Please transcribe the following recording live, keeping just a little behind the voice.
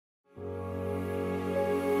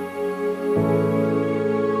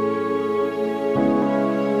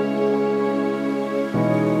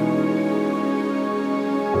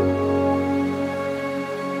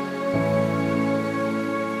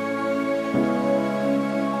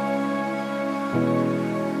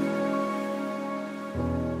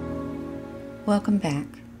Welcome back.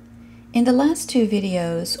 In the last two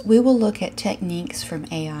videos, we will look at techniques from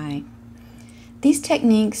AI. These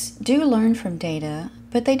techniques do learn from data,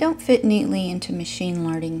 but they don't fit neatly into machine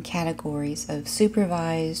learning categories of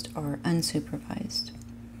supervised or unsupervised.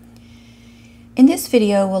 In this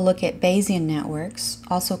video, we'll look at Bayesian networks,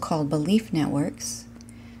 also called belief networks.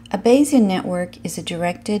 A Bayesian network is a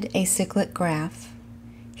directed acyclic graph.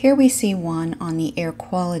 Here we see one on the air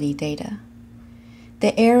quality data.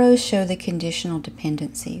 The arrows show the conditional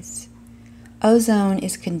dependencies. Ozone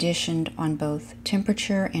is conditioned on both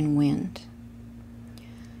temperature and wind.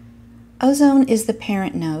 Ozone is the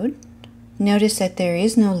parent node. Notice that there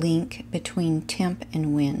is no link between temp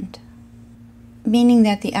and wind, meaning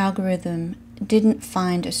that the algorithm didn't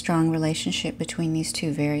find a strong relationship between these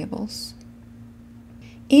two variables.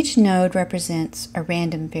 Each node represents a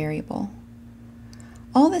random variable.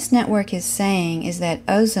 All this network is saying is that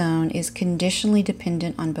ozone is conditionally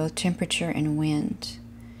dependent on both temperature and wind.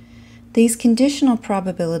 These conditional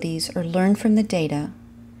probabilities are learned from the data.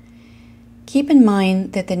 Keep in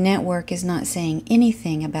mind that the network is not saying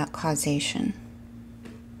anything about causation.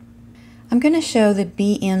 I'm going to show the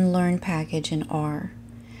bnlearn package in R.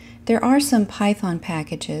 There are some Python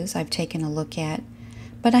packages I've taken a look at,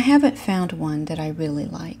 but I haven't found one that I really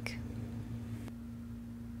like.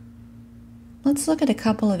 Let's look at a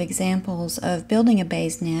couple of examples of building a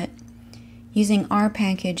BayesNet using our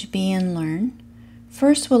package bnlearn.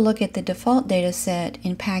 First, we'll look at the default data set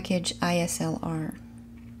in package ISLR.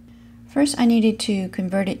 First, I needed to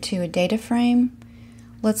convert it to a data frame.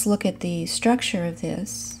 Let's look at the structure of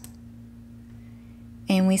this.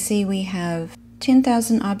 And we see we have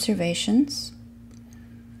 10,000 observations.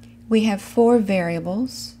 We have 4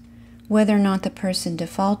 variables: whether or not the person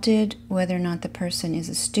defaulted, whether or not the person is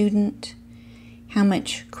a student, how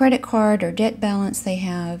much credit card or debt balance they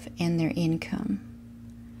have, and their income.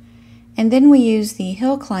 And then we use the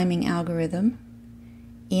hill climbing algorithm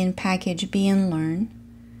in package bnlearn.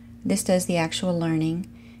 This does the actual learning.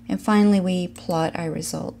 And finally, we plot our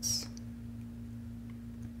results.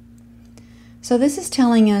 So this is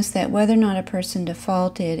telling us that whether or not a person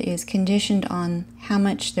defaulted is conditioned on how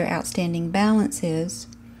much their outstanding balance is,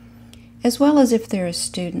 as well as if they're a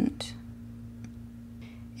student.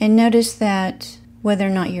 And notice that whether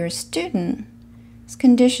or not you're a student is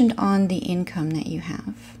conditioned on the income that you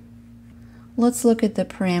have. Let's look at the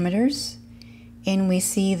parameters, and we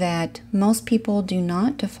see that most people do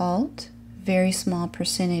not default. Very small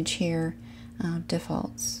percentage here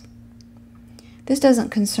defaults. This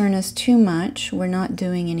doesn't concern us too much. We're not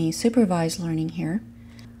doing any supervised learning here.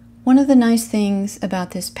 One of the nice things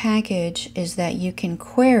about this package is that you can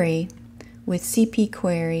query with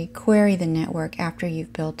cpquery, query the network after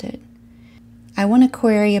you've built it. I want to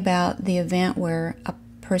query about the event where a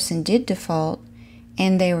person did default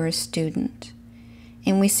and they were a student.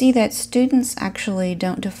 And we see that students actually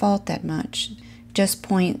don't default that much, just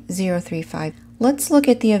 0.035. Let's look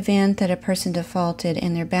at the event that a person defaulted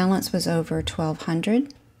and their balance was over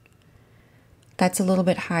 1,200. That's a little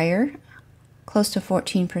bit higher, close to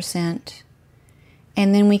 14%.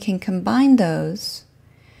 And then we can combine those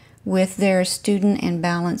with their student and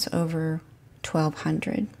balance over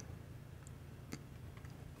 1,200.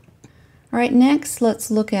 All right, next let's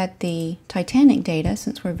look at the Titanic data,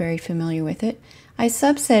 since we're very familiar with it. I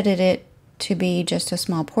subsetted it to be just a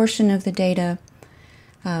small portion of the data,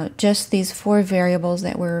 just these 4 variables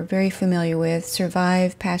that we're very familiar with: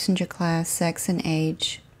 survive, passenger class, sex, and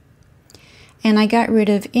age. And I got rid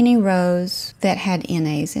of any rows that had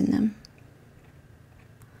NAs in them.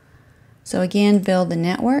 So again, build the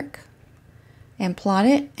network and plot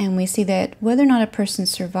it, and we see that whether or not a person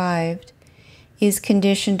survived is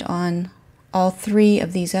conditioned on all 3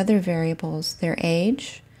 of these other variables: their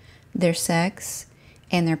age, their sex,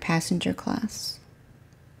 and their passenger class.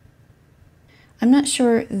 I'm not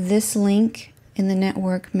sure this link in the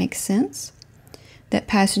network makes sense, that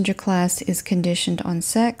passenger class is conditioned on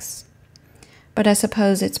sex, but I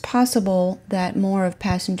suppose it's possible that more of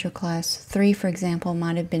passenger class 3, for example,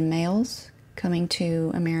 might have been males coming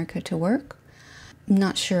to America to work. I'm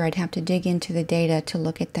not sure. I'd have to dig into the data to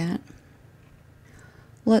look at that.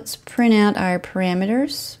 Let's print out our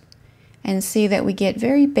parameters and see that we get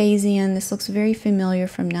very Bayesian. This looks very familiar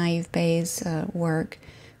from naive Bayes work.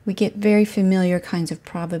 We get very familiar kinds of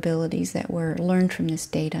probabilities that were learned from this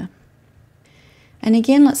data. And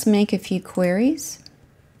again, let's make a few queries.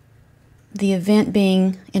 The event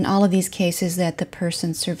being, in all of these cases, that the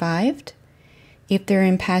person survived. If they're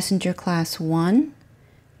in passenger class 1,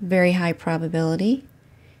 very high probability.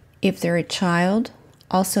 If they're a child,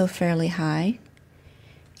 also fairly high.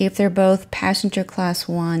 If they're both passenger class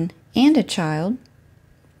 1 and a child,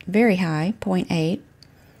 very high, 0.8.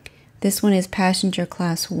 This one is passenger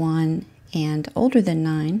class 1 and older than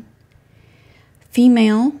 9.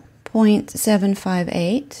 Female,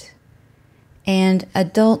 0.758. And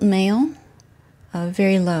adult male,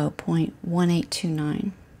 very low,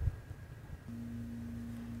 0.1829.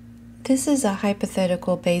 This is a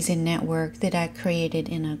hypothetical Bayesian network that I created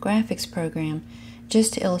in a graphics program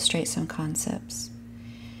just to illustrate some concepts.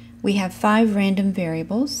 We have 5 random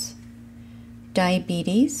variables: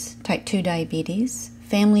 diabetes, type 2 diabetes,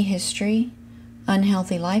 family history,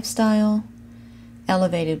 unhealthy lifestyle,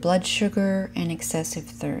 elevated blood sugar, and excessive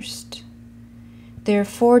thirst. There are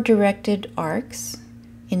 4 directed arcs.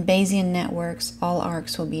 In Bayesian networks, all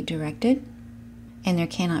arcs will be directed, and there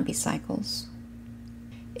cannot be cycles.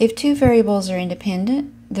 If 2 variables are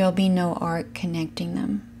independent, there will be no arc connecting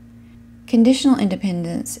them. Conditional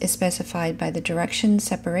independence is specified by the direction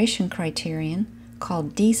separation criterion,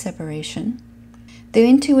 called D-separation. The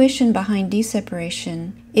intuition behind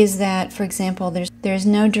D-separation is that, for example, there's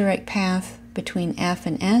no direct path between F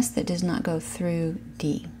and S that does not go through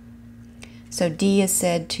D. So D is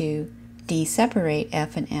said to D-separate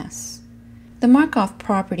F and S. The Markov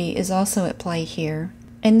property is also at play here,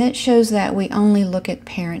 and that shows that we only look at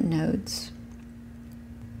parent nodes.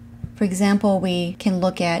 For example, we can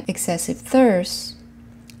look at excessive thirst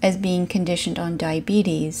as being conditioned on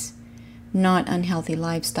diabetes, not unhealthy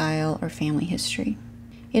lifestyle or family history.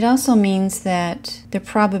 It also means that the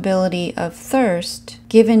probability of thirst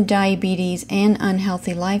given diabetes and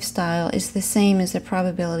unhealthy lifestyle is the same as the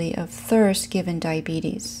probability of thirst given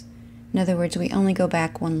diabetes. In other words, we only go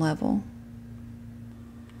back one level.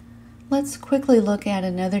 Let's quickly look at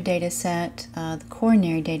another data set, the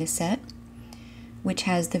coronary data set, which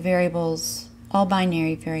has the variables, all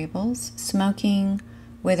binary variables: smoking,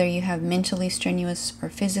 whether you have mentally strenuous or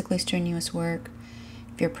physically strenuous work,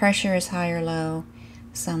 if your pressure is high or low,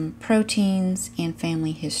 some proteins, and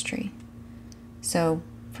family history. So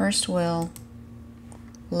first we'll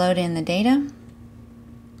load in the data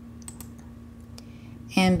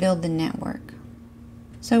and build the network.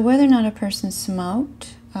 So whether or not a person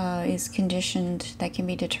smoked is conditioned, that can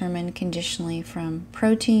be determined conditionally from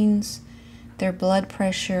proteins, their blood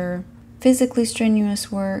pressure, physically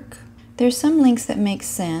strenuous work. There's some links that make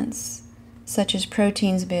sense, such as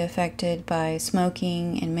proteins be affected by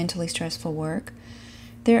smoking and mentally stressful work.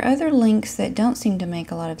 There are other links that don't seem to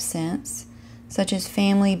make a lot of sense, such as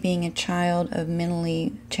family being a child of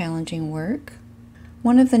mentally challenging work.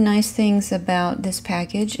 One of the nice things about this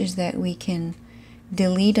package is that we can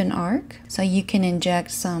delete an arc, so you can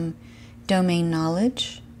inject some domain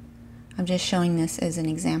knowledge. I'm just showing this as an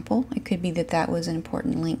example. It could be that that was an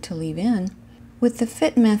important link to leave in. With the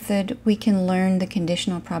fit method, we can learn the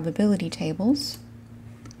conditional probability tables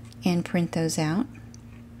and print those out.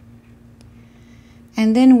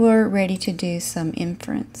 And then we're ready to do some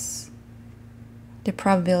inference. The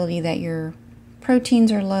probability that your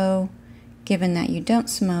proteins are low, given that you don't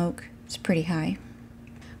smoke, is pretty high.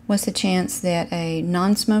 What's the chance that a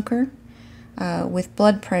non-smoker with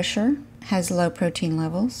blood pressure has low protein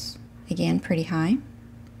levels? Again, pretty high.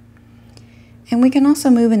 And we can also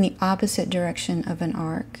move in the opposite direction of an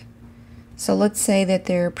arc. So let's say that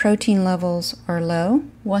their protein levels are low.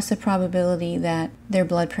 What's the probability that their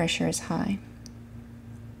blood pressure is high?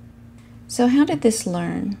 So how did this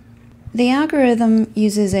learn? The algorithm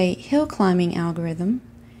uses a hill climbing algorithm.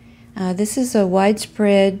 This is a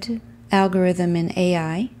widespread algorithm in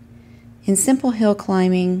AI. In simple hill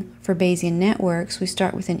climbing for Bayesian networks, we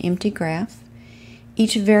start with an empty graph.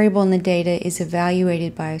 Each variable in the data is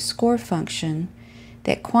evaluated by a score function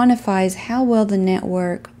that quantifies how well the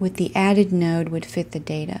network with the added node would fit the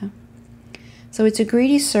data. So it's a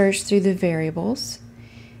greedy search through the variables,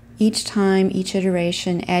 each time, each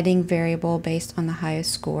iteration adding variable based on the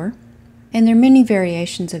highest score. And there are many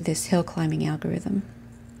variations of this hill climbing algorithm.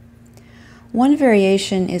 One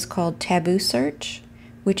variation is called taboo search,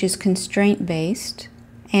 which is constraint-based,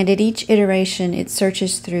 and at each iteration it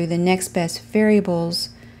searches through the next best variables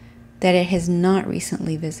that it has not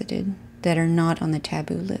recently visited, that are not on the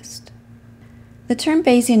taboo list. The term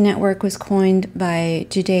Bayesian network was coined by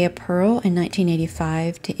Judea Pearl in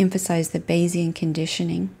 1985 to emphasize the Bayesian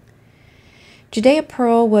conditioning. Judea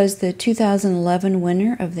Pearl was the 2011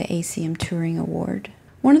 winner of the ACM Turing Award.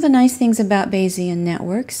 One of the nice things about Bayesian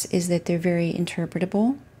networks is that they're very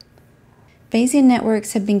interpretable. Bayesian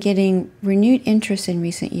networks have been getting renewed interest in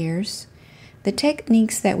recent years. The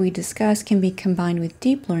techniques that we discuss can be combined with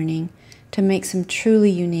deep learning to make some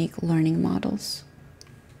truly unique learning models.